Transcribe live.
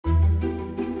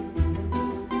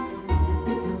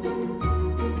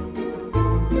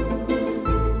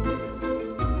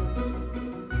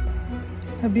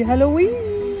Happy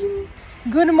Halloween!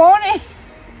 Good morning!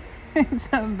 It's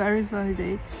a very sunny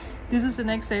day. This is the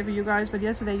next day for you guys, but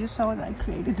yesterday you saw that I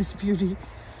created this beauty.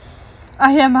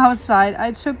 I am outside.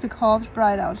 I took the corpse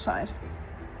bride outside.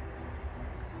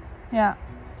 Yeah.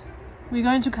 We're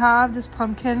going to carve this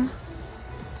pumpkin.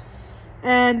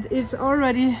 And it's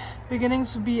already beginning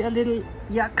to be a little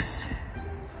yucks.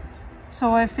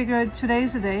 So I figured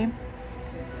today's the day.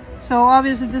 So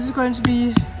obviously this is going to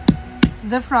be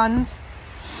the front.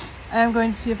 I'm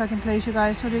going to see if I can place you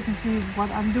guys so you can see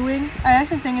what I'm doing. I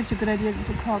actually think it's a good idea that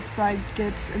the corpse bride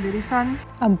gets a little sun.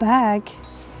 I'm back.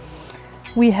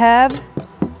 We have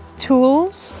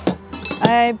tools.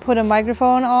 I put a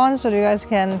microphone on so you guys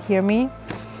can hear me.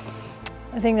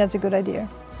 I think that's a good idea.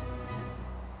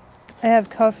 I have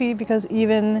coffee because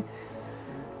even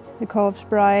the corpse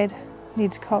bride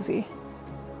needs coffee.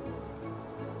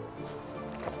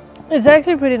 It's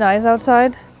actually pretty nice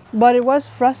outside, but it was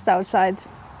frost outside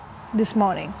this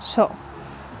morning. So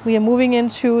we are moving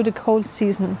into the cold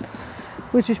season,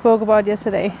 which we spoke about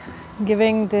yesterday.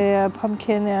 Giving the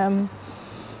pumpkin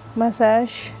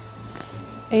massage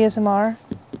ASMR.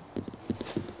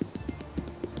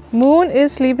 Moon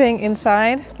is sleeping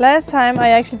inside. Last time I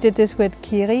actually did this with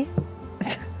Kiri.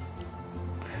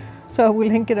 So I will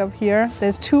link it up here.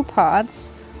 There's two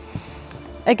parts.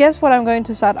 I guess what I'm going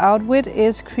to start out with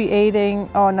is creating,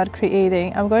 or not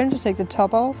creating, I'm going to take the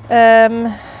top off.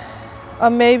 Or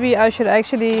maybe I should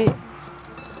actually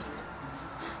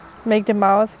make the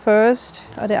mouth first,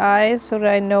 or the eyes, so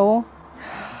that I know.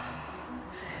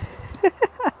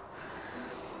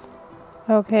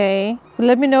 Okay,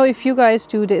 let me know if you guys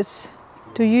do this.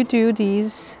 Do you do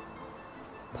these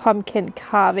pumpkin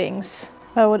carvings?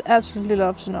 I would absolutely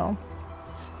love to know.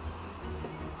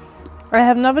 I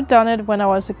have never done it when I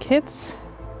was a kid,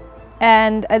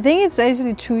 and I think it's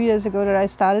actually 2 years ago that I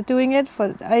started doing it.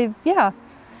 But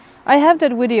I have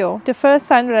that video. The first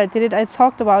time that I did it, I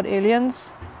talked about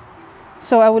aliens,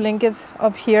 so I will link it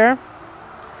up here.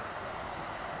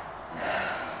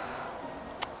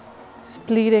 It's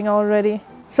bleeding already.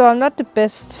 So I'm not the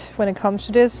best when it comes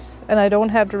to this, and I don't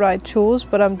have the right tools,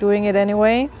 but I'm doing it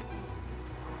anyway.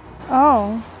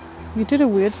 Oh, you did a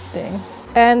weird thing.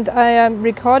 And I am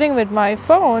recording with my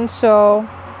phone, so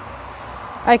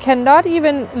I cannot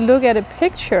even look at a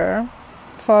picture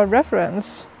for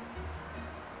reference.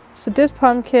 So this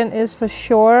pumpkin is for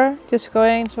sure just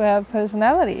going to have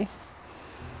personality.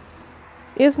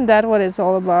 Isn't that what it's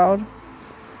all about?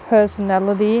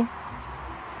 Personality.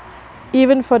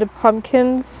 Even for the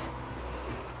pumpkins.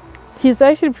 He's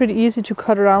actually pretty easy to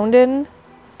cut around in.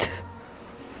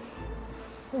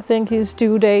 I think his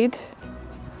due date.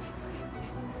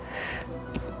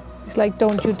 He's like,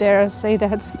 don't you dare say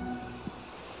that.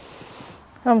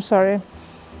 I'm sorry.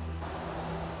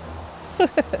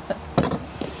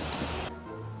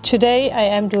 Today I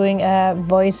am doing a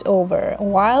voiceover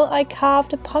while I carve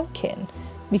the pumpkin,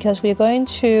 because we're going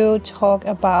to talk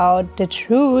about the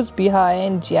truth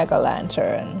behind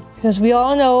jack-o'-lantern. Because we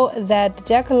all know that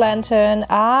jack-o'-lantern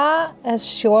are a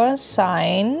sure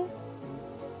sign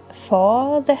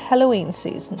for the Halloween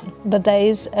season. But there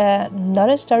is not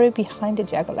a story behind the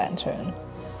jack-o'-lantern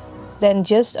than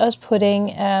just us putting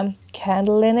a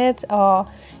candle in it, or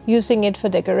using it for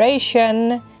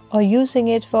decoration, or using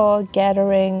it for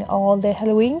gathering all the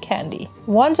Halloween candy.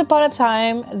 Once upon a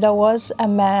time there was a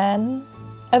man,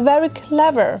 a very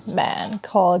clever man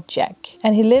called Jack,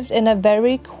 and he lived in a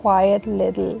very quiet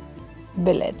little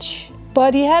village.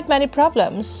 But he had many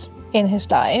problems in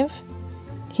his life.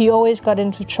 He always got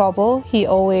into trouble. He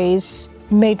always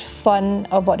made fun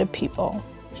of other people.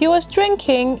 He was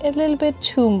drinking a little bit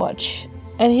too much.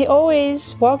 And he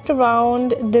always walked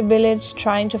around the village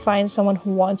trying to find someone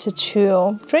who wanted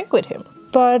to drink with him.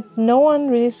 But no one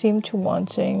really seemed to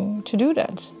wanting to do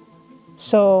that.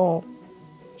 So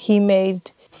he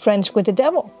made friends with the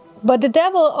devil. But the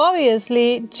devil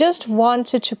obviously just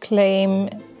wanted to claim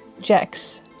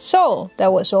Jack's soul.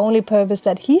 That was the only purpose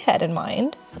that he had in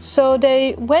mind. So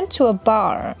they went to a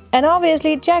bar, and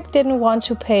obviously Jack didn't want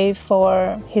to pay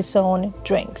for his own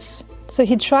drinks. So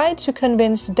he tried to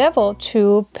convince the devil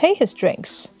to pay his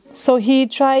drinks. So he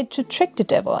tried to trick the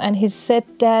devil, and he said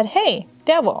that, hey,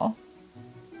 devil,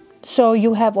 so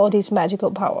you have all these magical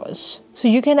powers. So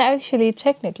you can actually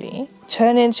technically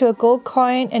turn into a gold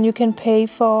coin and you can pay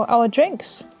for our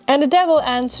drinks. And the devil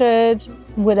answered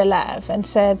with a laugh and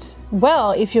said,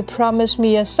 well, if you promise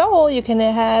me a soul, you can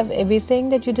have everything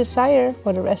that you desire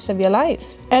for the rest of your life.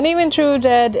 And even though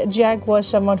that Jack was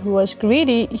someone who was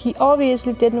greedy, he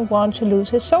obviously didn't want to lose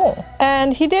his soul.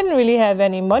 And he didn't really have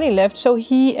any money left, so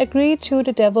he agreed to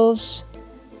the devil's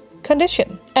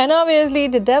condition. And obviously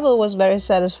the devil was very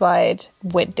satisfied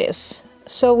with this.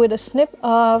 So with a snip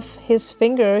of his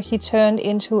finger, he turned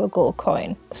into a gold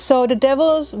coin. So the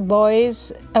devil's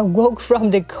voice awoke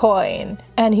from the coin,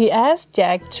 and he asked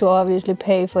Jack to obviously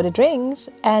pay for the drinks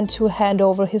and to hand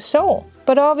over his soul.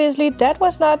 But obviously that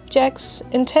was not Jack's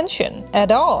intention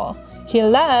at all. He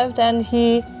laughed and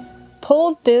he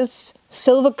pulled this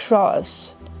silver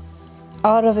cross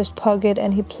out of his pocket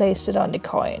and he placed it on the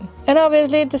coin. And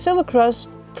obviously the silver cross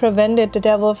prevented the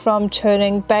devil from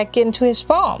turning back into his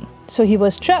form. So he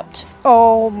was trapped.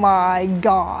 Oh my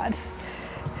god.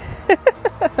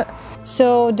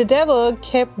 So the devil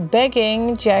kept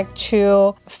begging Jack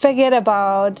to forget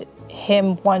about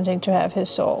him wanting to have his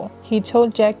soul. He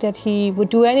told Jack that he would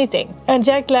do anything. And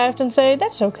Jack laughed and said,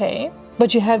 "That's okay,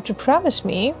 but you have to promise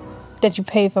me that you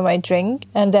pay for my drink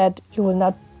and that you will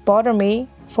not bother me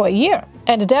for a year."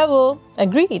 And the devil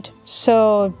agreed.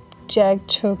 So Jack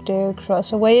took the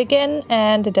cross away again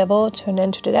and the devil turned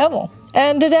into the devil.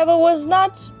 And the devil was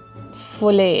not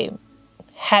fully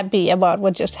happy about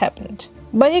what just happened.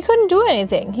 But he couldn't do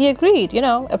anything. He agreed, you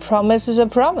know, a promise is a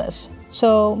promise.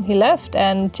 So he left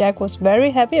and Jack was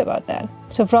very happy about that.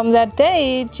 So from that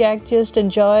day, Jack just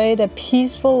enjoyed a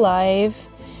peaceful life,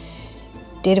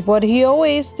 did what he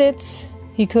always did.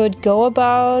 He could go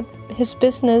about his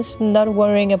business, not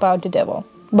worrying about the devil.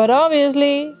 But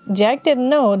obviously, Jack didn't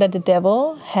know that the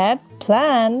devil had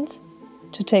planned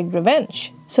to take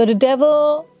revenge. So the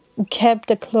devil kept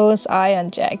a close eye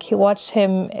on Jack. He watched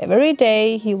him every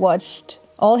day. He watched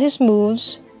all his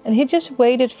moves. And he just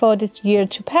waited for this year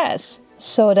to pass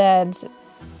so that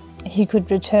he could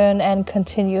return and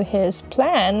continue his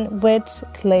plan with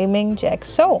claiming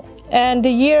Jack's soul. And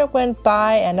the year went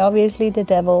by and obviously the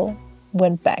devil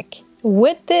went back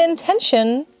with the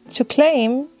intention to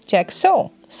claim Jack's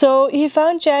soul. So he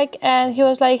found Jack and he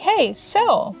was like, "Hey,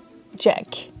 so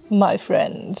Jack, my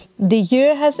friend, the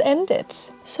year has ended."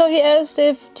 So he asked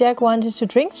if Jack wanted to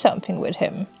drink something with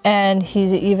him. And he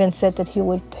even said that he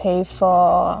would pay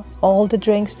for all the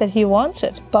drinks that he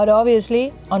wanted, but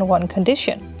obviously on one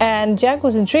condition. And Jack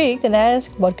was intrigued and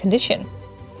asked what condition.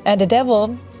 And the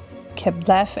devil kept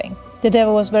laughing. The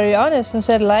devil was very honest and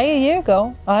said, "Like a year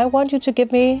ago, I want you to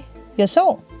give me your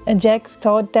soul." And Jack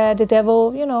thought that the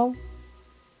devil, you know,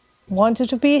 wanted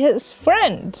to be his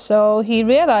friend. So he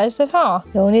realized that,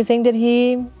 the only thing that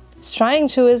he is trying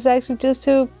to is actually just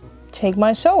to take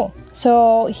my soul.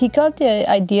 So he got the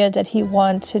idea that he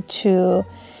wanted to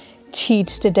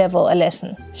teach the devil a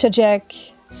lesson. So Jack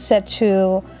said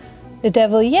to the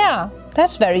devil, "Yeah,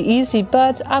 that's very easy,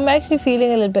 but I'm actually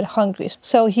feeling a little bit hungry."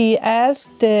 So he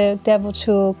asked the devil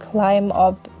to climb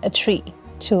up a tree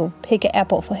to pick an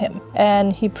apple for him.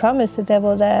 And he promised the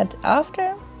devil that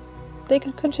after they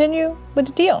could continue with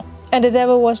the deal. And the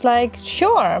devil was like,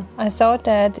 "Sure, I thought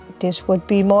that this would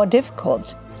be more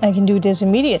difficult. I can do this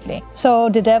immediately." So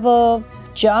the devil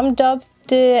jumped up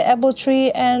the apple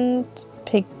tree and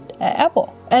picked an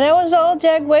apple. And that was all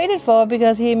Jack waited for,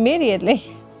 because he immediately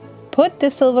put the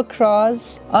silver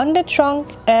cross on the trunk.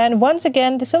 And once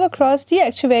again, the silver cross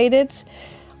deactivated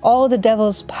all the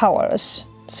devil's powers.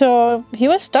 So he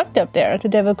was stuck up there. The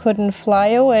devil couldn't fly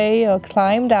away or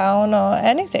climb down or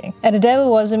anything. And the devil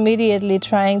was immediately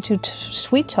trying to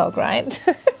sweet talk, right?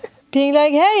 Being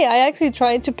like, "Hey, I actually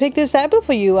tried to pick this apple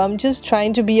for you. I'm just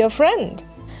trying to be your friend."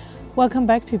 Welcome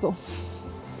back, people.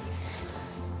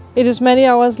 It is many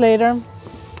hours later.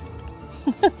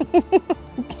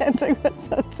 Can't take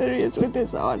myself serious with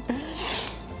this on.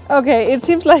 Okay, it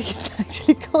seems like it's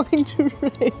actually going to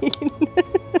rain.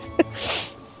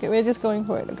 Okay, we're just going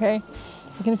for it, okay?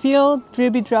 You can feel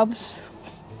drippy drops.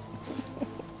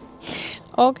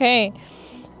 Okay,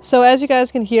 so as you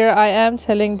guys can hear, I am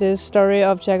telling this story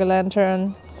of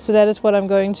Jack-o'-lantern. So that is what I'm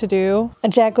going to do.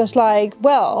 And Jack was like,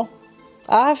 "Well,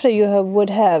 after you would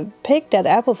have picked that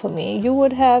apple for me, you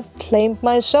would have claimed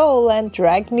my soul and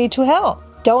dragged me to hell.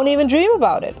 Don't even dream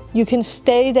about it. You can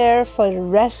stay there for the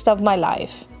rest of my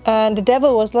life." And the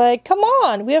devil was like, "Come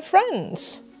on, we are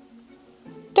friends.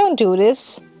 Don't do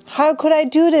this. How could I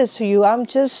do this to you? I'm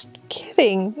just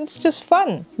kidding. It's just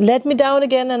fun. Let me down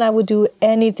again and I will do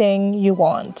anything you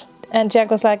want." And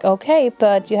Jack was like, "Okay,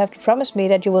 but you have to promise me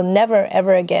that you will never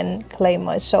ever again claim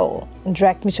my soul and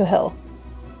drag me to hell.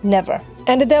 Never."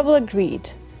 And the devil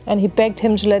agreed and he begged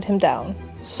him to let him down.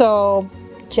 So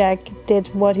Jack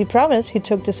did what he promised. He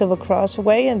took the silver cross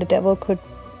away and the devil could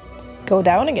go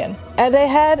down again. And they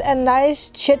had a nice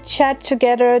chit chat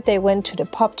together. They went to the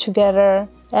pub together.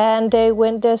 And they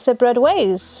went their separate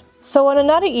ways. So on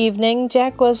another evening,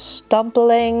 Jack was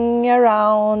stumbling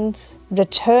around,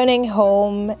 returning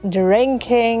home,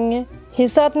 drinking, he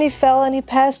suddenly fell and he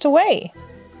passed away.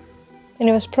 And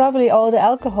it was probably all the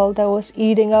alcohol that was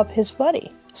eating up his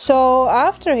body. So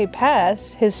after he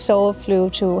passed, his soul flew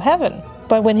to heaven.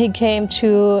 But when he came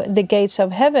to the gates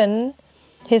of heaven,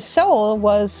 his soul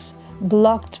was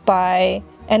blocked by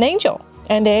an angel.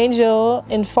 And the angel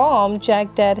informed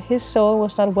Jack that his soul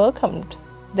was not welcomed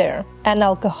there. An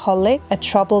alcoholic, a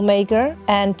troublemaker,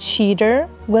 and cheater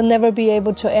will never be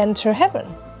able to enter heaven.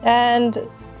 And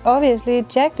obviously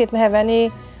Jack didn't have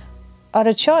any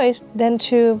other choice than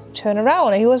to turn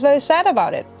around. And he was very sad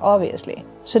about it, obviously.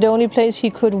 So the only place he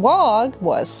could walk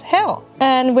was hell.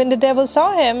 And when the devil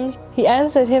saw him, he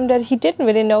answered him that he didn't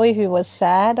really know if he was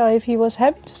sad or if he was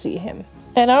happy to see him.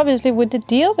 And obviously with the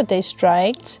deal that they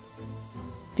striked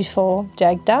before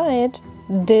Jack died,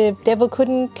 the devil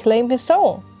couldn't claim his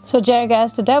soul. So Jack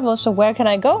asked the devil, so where can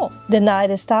I go? The night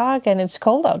is dark and it's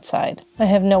cold outside. I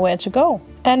have nowhere to go.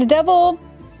 And the devil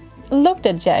looked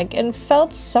at Jack and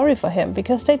felt sorry for him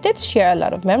because they did share a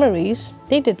lot of memories.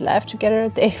 They did laugh together,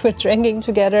 they were drinking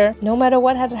together. No matter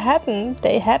what had happened,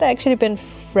 they had actually been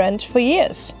friends for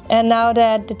years. And now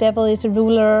that the devil is the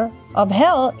ruler of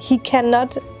hell, he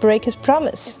cannot break his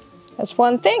promise. That's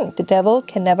one thing. The devil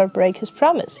can never break his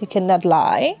promise. He cannot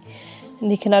lie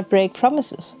and he cannot break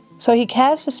promises. So he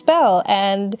cast a spell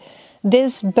and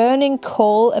this burning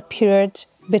coal appeared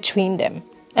between them.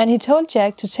 And he told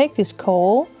Jack to take this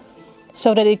coal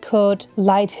so that it could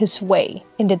light his way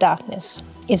in the darkness.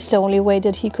 It's the only way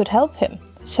that he could help him.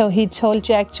 So he told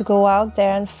Jack to go out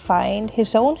there and find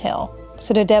his own hell.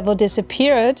 So the devil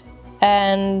disappeared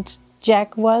and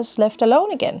Jack was left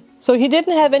alone again. So he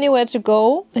didn't have anywhere to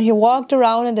go. He walked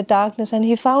around in the darkness and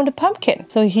he found a pumpkin.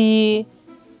 So he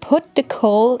put the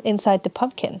coal inside the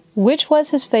pumpkin, which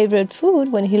was his favorite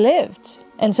food when he lived.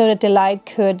 And so that the light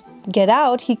could get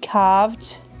out, he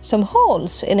carved some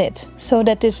holes in it so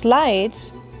that this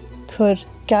light could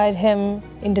guide him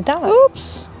in the dark.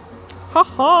 Oops! Ha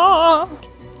ha!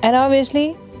 And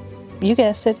obviously, you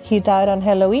guessed it, he died on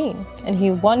Halloween and he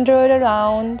wandered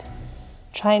around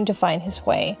trying to find his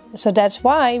way. So that's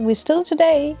why we still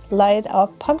today light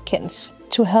up pumpkins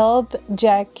to help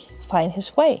Jack find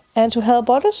his way and to help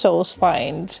other souls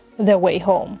find their way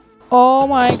home. Oh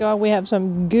my god, we have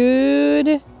some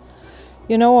good...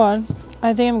 You know what?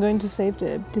 I think I'm going to save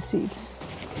the seeds.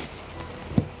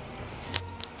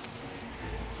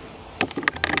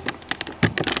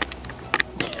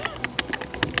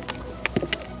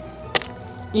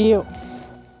 Ew.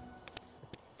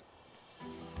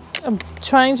 I'm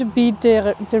trying to beat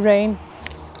the rain.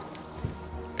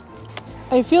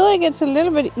 I feel like it's a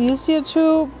little bit easier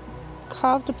to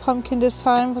carve the pumpkin this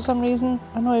time for some reason.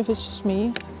 I don't know if it's just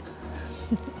me.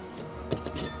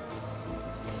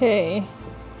 Okay.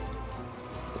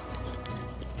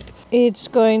 It's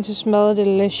going to smell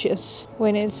delicious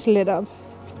when it's lit up.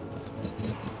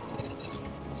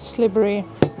 Slippery.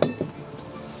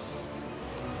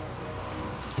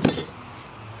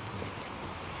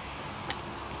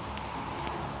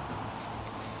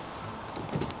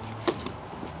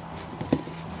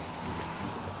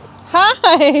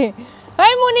 Hi!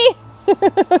 Hi,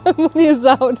 Mooney! Mooney is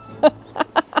out.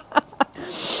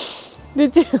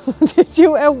 Did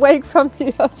you awake from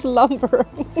your slumber?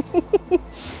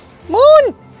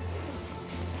 Moon!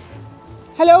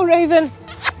 Hello, Raven.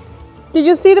 Did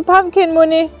you see the pumpkin,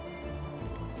 Mooney?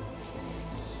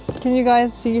 Can you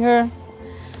guys see her?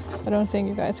 I don't think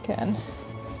you guys can.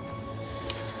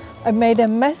 I made a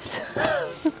mess.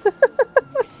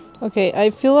 Okay, I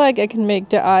feel like I can make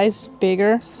the eyes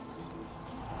bigger.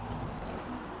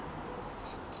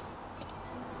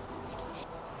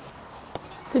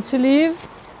 Did she leave?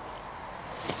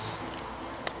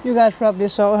 You guys probably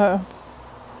saw her.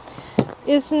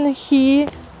 Isn't he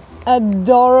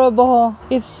adorable?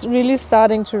 It's really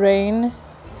starting to rain.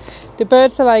 The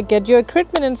birds are like, get your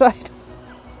equipment inside.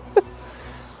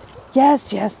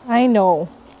 Yes, yes, I know.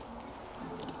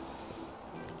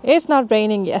 It's not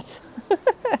raining yet.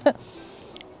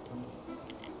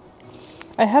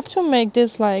 I have to make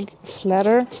this like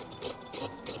flatter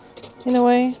in a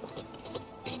way.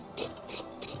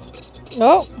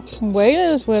 Oh,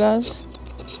 Whale is with us.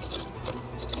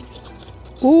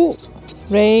 Ooh,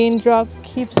 raindrop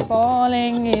keeps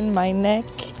falling in my neck.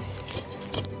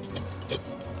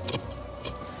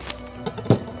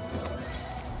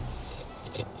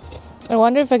 I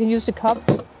wonder if I can use the cup.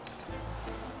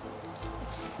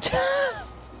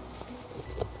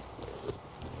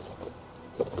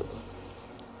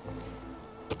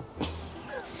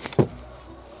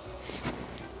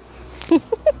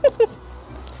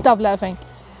 Stop laughing.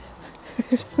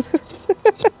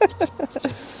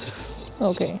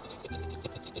 Okay.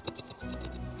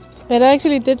 It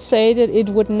actually did say that it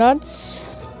would not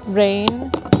rain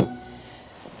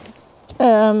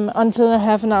until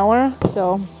half an hour.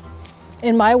 So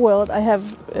in my world, I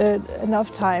have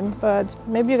enough time, but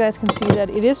maybe you guys can see that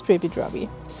it is drippy droppy.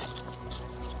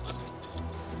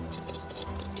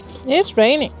 It's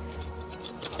raining.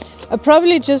 I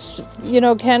probably just, you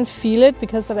know, can't feel it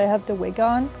because that I have the wig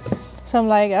on. So I'm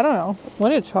like, I don't know.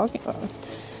 What are you talking about?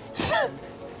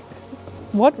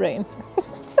 What rain?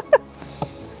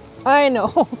 I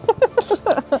know.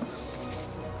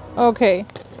 Okay.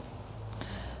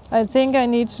 I think I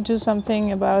need to do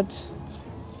something about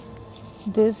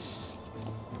this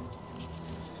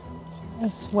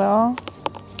as well.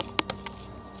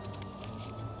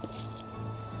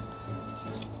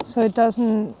 So it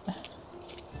doesn't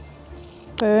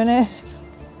burn it.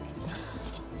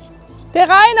 Det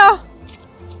regner!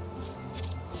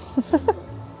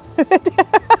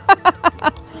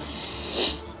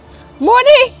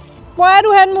 Moni! Hvor er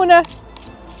du hen, Mona?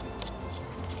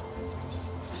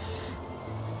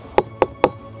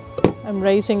 I'm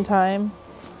racing time.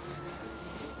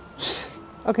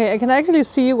 Okay, I can actually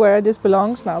see where this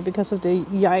belongs now because of the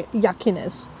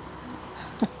yuckiness.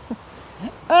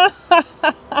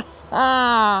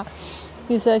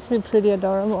 He's actually pretty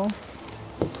adorable.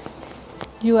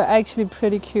 You are actually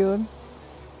pretty cute.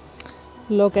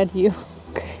 Look at you.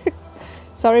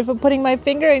 Sorry for putting my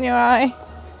finger in your eye.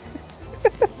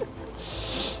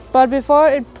 But before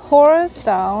it pours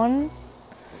down,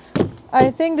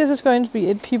 I think this is going to be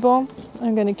it, people.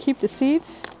 I'm going to keep the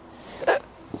seeds,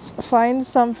 find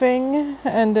something,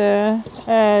 and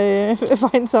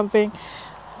find something.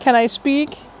 Can I speak?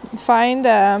 Find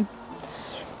a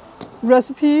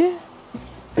recipe.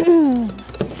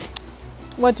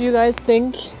 What do you guys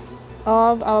think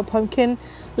of our pumpkin?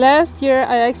 Last year,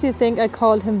 I actually think I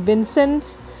called him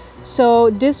Vincent. So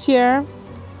this year,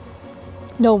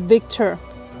 no, Victor.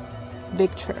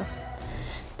 Victor.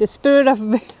 The spirit of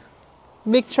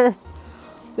Victor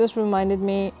just reminded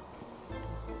me.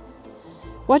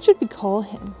 What should we call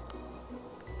him?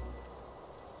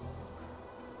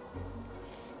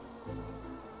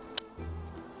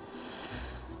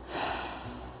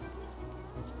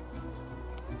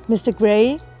 Mr.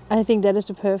 Grey. I think that is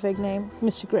the perfect name.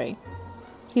 Mr. Grey.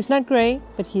 He's not grey,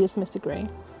 but he is Mr. Grey.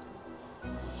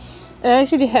 I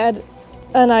actually had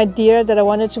an idea that I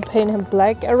wanted to paint him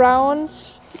black around,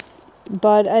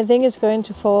 but I think it's going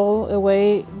to fall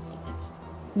away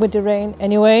with the rain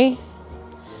anyway.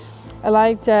 I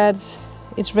like that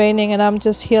it's raining and I'm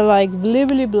just here like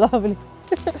blibbly blubbly.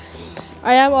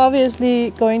 I am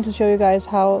obviously going to show you guys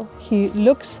how he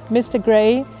looks, Mr.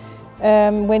 Grey,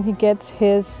 when he gets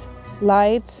his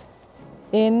light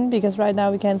in, because right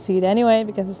now we can't see it anyway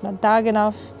because it's not dark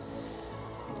enough.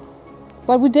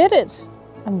 But we did it.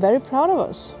 I'm very proud of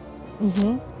us.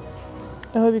 I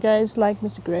hope you guys like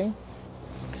Mr. Grey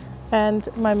and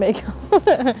my makeup.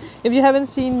 If you haven't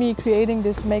seen me creating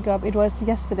this makeup, it was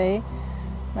yesterday.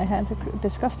 My hands are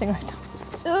disgusting right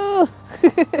now.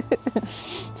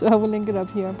 So I will link it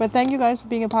up here. But thank you guys for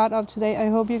being a part of today. I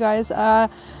hope you guys are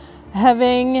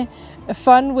having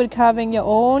fun with carving your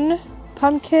own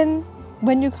pumpkin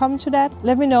when you come to that.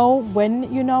 Let me know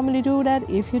when you normally do that,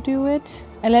 if you do it.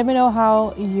 And let me know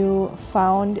how you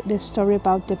found this story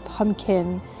about the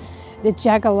pumpkin, the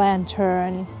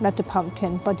jack-o'-lantern, not the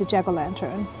pumpkin, but the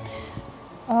jack-o'-lantern.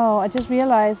 Oh, I just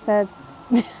realized that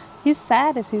he's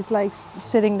sad if he's like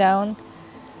sitting down.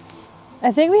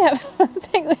 I think we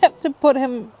have to put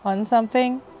him on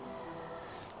something.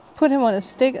 Put him on a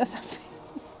stick or something.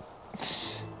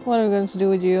 What are we going to do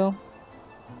with you?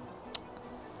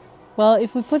 Well,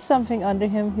 if we put something under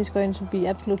him, he's going to be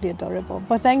absolutely adorable.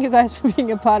 But thank you guys for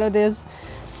being a part of this.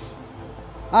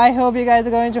 I hope you guys are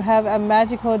going to have a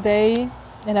magical day.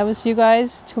 And I will see you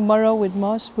guys tomorrow with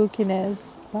more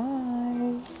spookiness.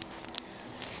 Bye.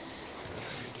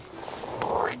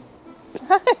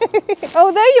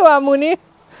 Oh, there you are, Mooney.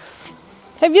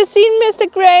 Have you seen Mr.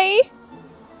 Grey?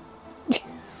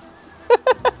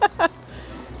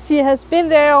 She has been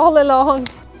there all along.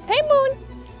 Hey, Moon.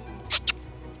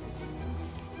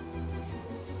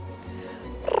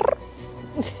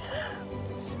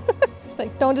 It's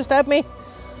like, don't disturb me.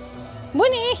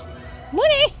 Mooney!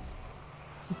 Mooney!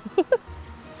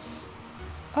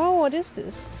 Oh, what is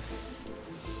this?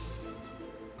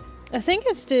 I think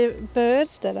it's the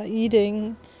birds that are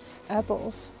eating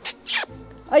apples.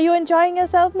 Are you enjoying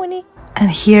yourself, Mooney? And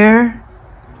here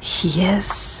he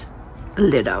is,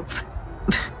 lit up.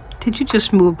 Did you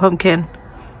just move, pumpkin?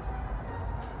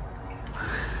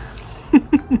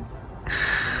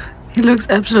 He looks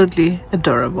absolutely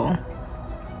adorable.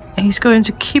 And he's going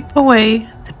to keep away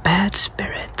the bad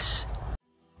spirits.